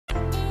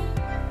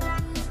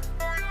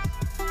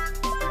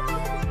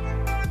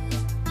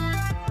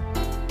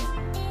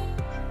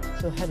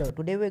So hello,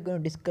 today we are going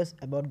to discuss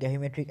about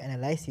gravimetric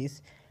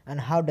analysis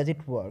and how does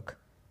it work.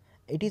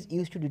 It is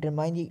used to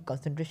determine the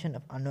concentration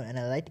of unknown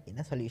analyte in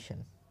a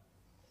solution.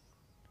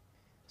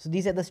 So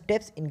these are the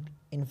steps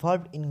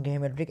involved in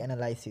gravimetric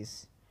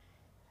analysis.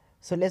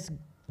 So let's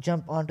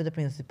jump on to the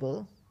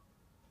principle.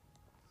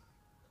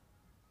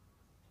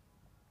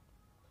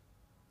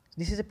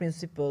 This is a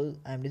principle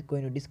I am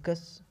going to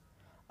discuss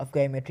of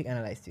gravimetric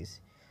analysis.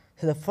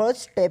 So the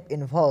first step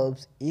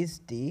involves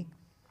is the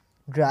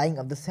drying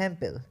of the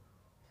sample.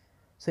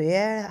 So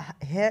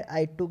here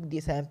I took the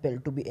sample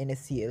to be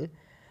NaCl,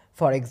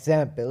 for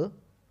example,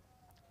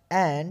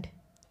 and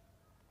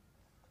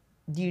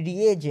the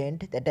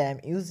reagent that I am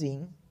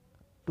using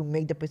to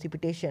make the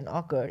precipitation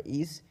occur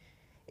is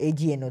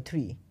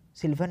AgNO3,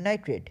 silver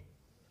nitrate,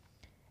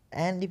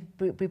 and the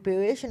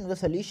preparation of the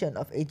solution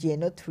of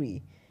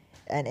AgNO3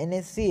 and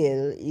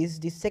NaCl is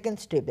the second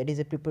step, that is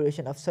the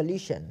preparation of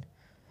solution.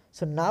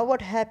 So now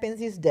what happens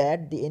is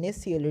that the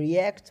NaCl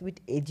reacts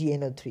with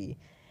AgNO3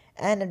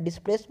 and a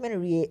displacement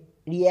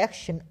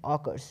reaction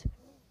occurs.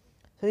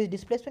 So this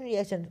displacement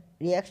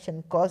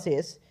reaction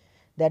causes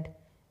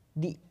that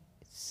the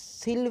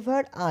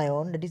silver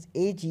ion, that is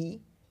Ag,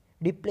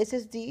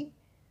 replaces the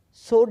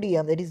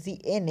sodium, that is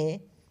the Na,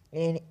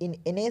 in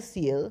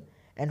NaCl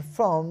and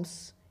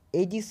forms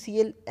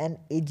AgCl and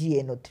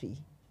AgNO3.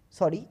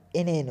 Sorry,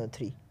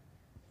 NaNO3.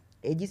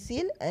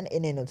 AgCl and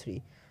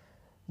NaNO3.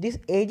 This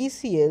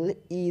AgCl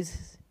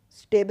is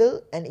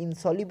stable and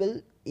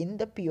insoluble in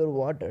the pure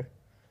water.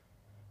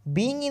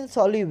 Being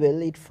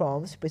insoluble, it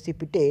forms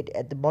precipitate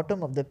at the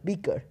bottom of the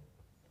beaker.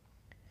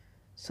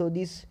 So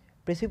this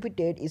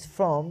precipitate is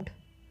formed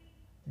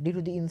due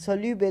to the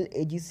insoluble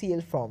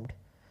AgCl formed.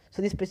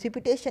 So this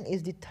precipitation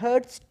is the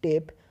third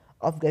step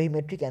of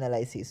gravimetric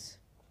analysis.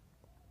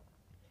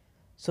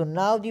 So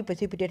now the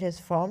precipitate has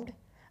formed.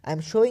 I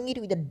am showing it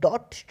with a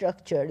dot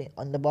structure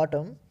on the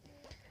bottom.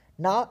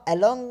 Now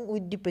along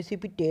with the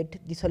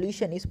precipitate, the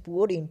solution is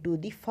poured into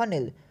the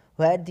funnel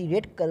where the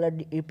red color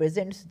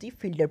represents the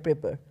filter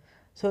paper.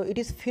 So it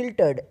is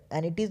filtered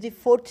and it is the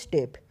fourth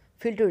step,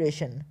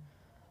 filtration.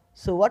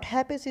 So what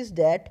happens is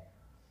that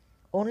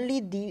only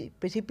the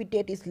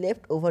precipitate is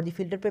left over the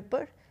filter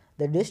paper,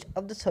 the rest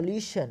of the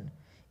solution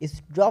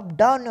is dropped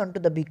down onto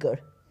the beaker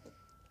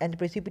and the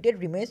precipitate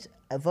remains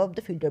above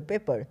the filter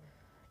paper.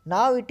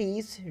 Now it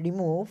is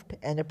removed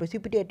and the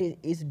precipitate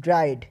is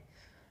dried,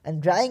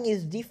 and drying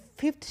is the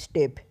fifth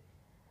step.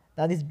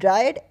 Now this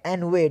dried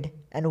and weighed,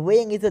 and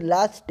weighing is the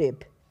last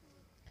step.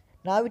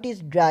 Now it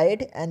is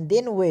dried and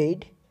then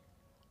weighed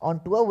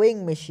onto a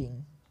weighing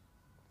machine.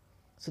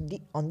 So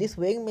on this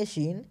weighing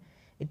machine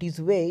it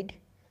is weighed,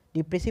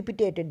 the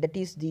precipitated, that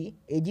is the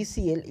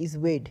AgCl, is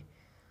weighed.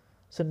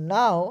 So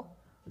now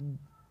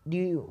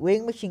the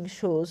weighing machine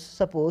shows,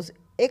 suppose,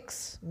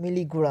 x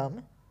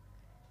milligram.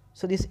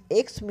 So this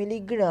x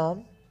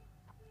milligram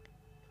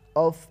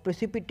of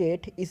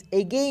precipitate is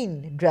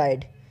again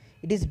dried.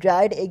 It is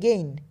dried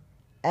again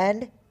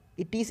and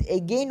it is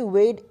again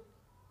weighed.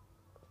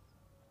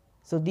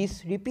 So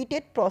this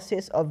repeated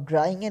process of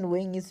drying and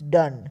weighing is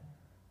done.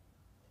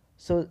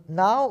 So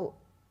now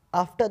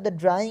after the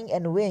drying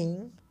and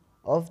weighing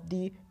of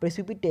the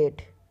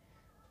precipitate,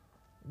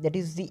 that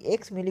is the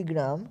x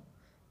milligram,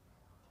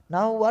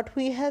 now what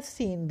we have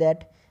seen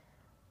that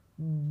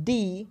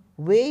the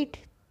weight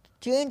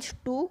changed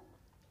to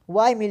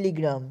y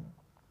milligram,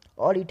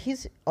 or it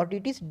is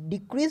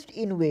decreased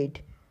in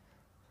weight.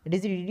 It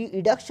is the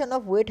reduction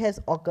of weight has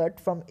occurred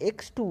from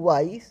x to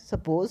y,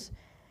 suppose,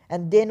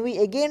 and then we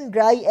again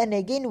dry and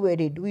again weigh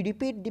it. We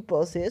repeat the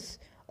process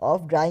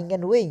of drying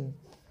and weighing.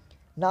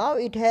 Now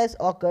it has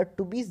occurred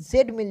to be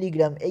z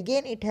milligram.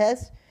 Again it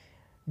has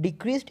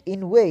decreased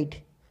in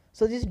weight.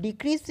 So this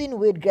decrease in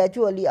weight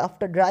gradually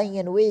after drying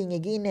and weighing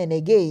again and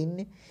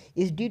again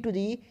is due to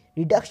the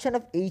reduction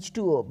of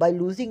H2O by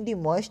losing the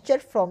moisture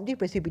from the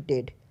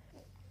precipitate.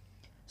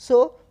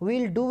 So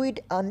we will do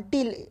it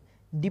until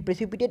the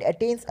precipitate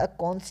attains a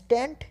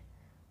constant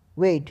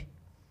weight.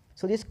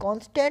 So this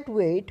constant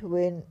weight,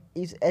 when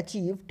is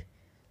achieved,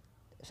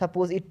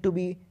 suppose it to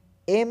be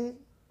m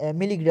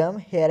milligram,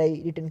 here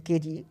I written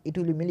kg, it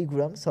will be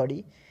milligram,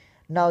 sorry.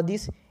 Now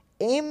this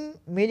m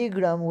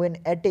milligram when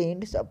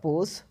attained,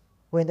 suppose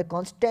when the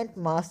constant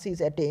mass is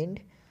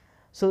attained,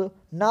 so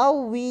now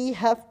we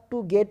have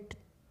to get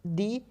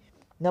the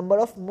number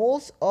of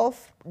moles of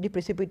the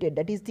precipitate,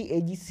 that is the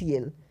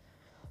AgCl.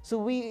 So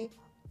we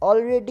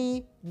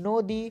already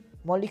know the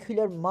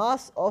molecular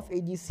mass of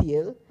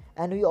AgCl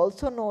and we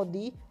also know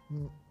the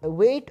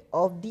weight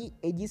of the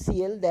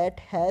AgCl that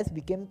has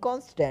become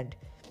constant.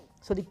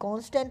 So the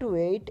constant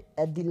weight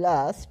at the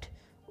last,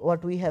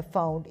 what we have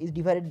found, is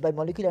divided by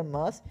molecular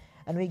mass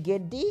and we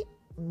get the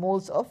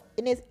moles of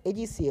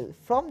AgCl.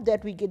 From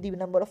that we get the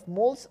number of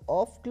moles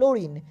of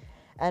chlorine,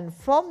 and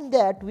from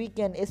that we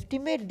can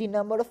estimate the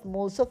number of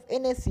moles of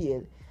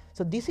NaCl.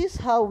 So this is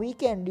how we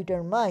can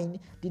determine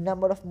the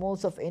number of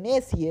moles of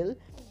NaCl,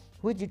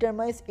 which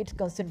determines its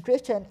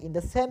concentration in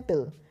the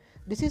sample.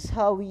 This is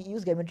how we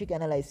use gravimetric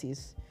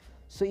analysis.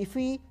 So if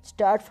we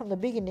start from the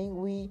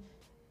beginning, we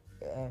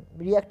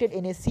reacted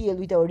NaCl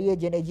with our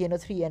reagent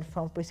AgNO3 and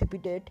formed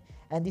precipitate,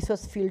 and this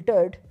was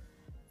filtered,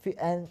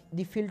 and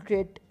the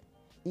filtrate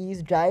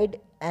is dried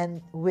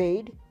and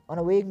weighed on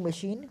a weighing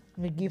machine.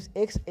 It gives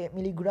X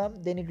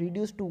milligram, then it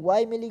reduced to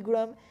Y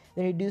milligram,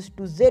 then reduced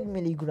to Z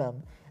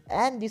milligram,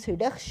 and this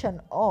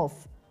reduction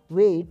of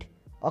weight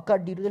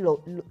occurred due to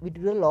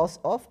the loss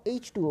of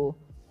H2O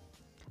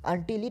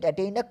until it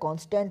attained a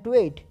constant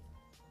weight.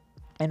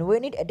 And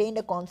when it attained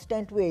a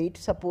constant weight,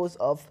 suppose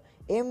of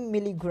m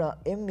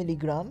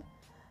milligram,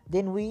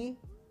 then we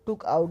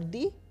took out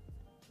the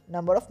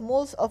number of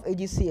moles of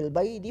AgCl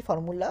by the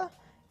formula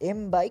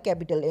m by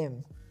capital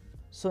M.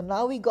 So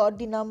now we got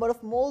the number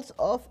of moles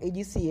of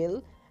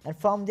AgCl, and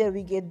from there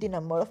we get the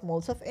number of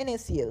moles of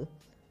NaCl.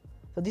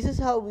 So this is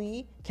how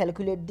we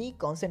calculate the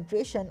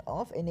concentration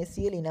of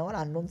NaCl in our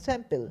unknown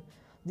sample.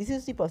 This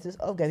is the process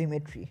of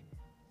gravimetry.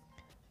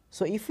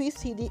 So if we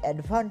see the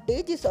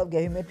advantages of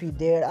gravimetry,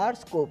 there are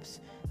scopes,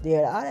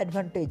 there are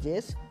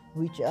advantages,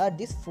 which are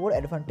these 4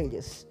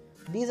 advantages.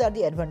 These are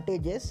the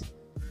advantages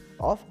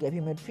of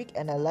gravimetric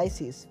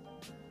analysis.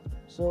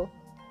 So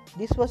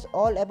this was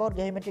all about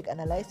gravimetric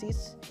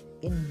analysis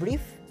in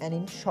brief and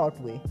in short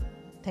way.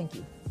 Thank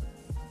you.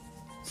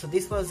 So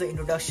this was the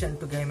introduction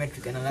to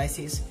gravimetric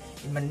analysis.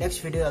 In my next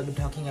video, I'll be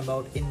talking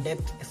about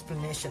in-depth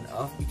explanation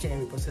of each and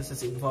every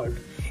processes involved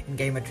in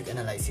gravimetric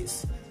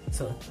analysis.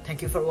 So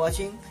thank you for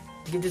watching.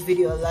 Give this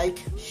video a like,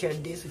 share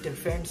this with your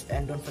friends,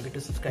 and don't forget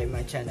to subscribe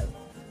my channel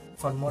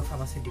for more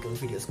pharmaceutical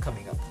videos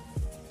coming up.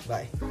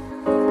 Bye.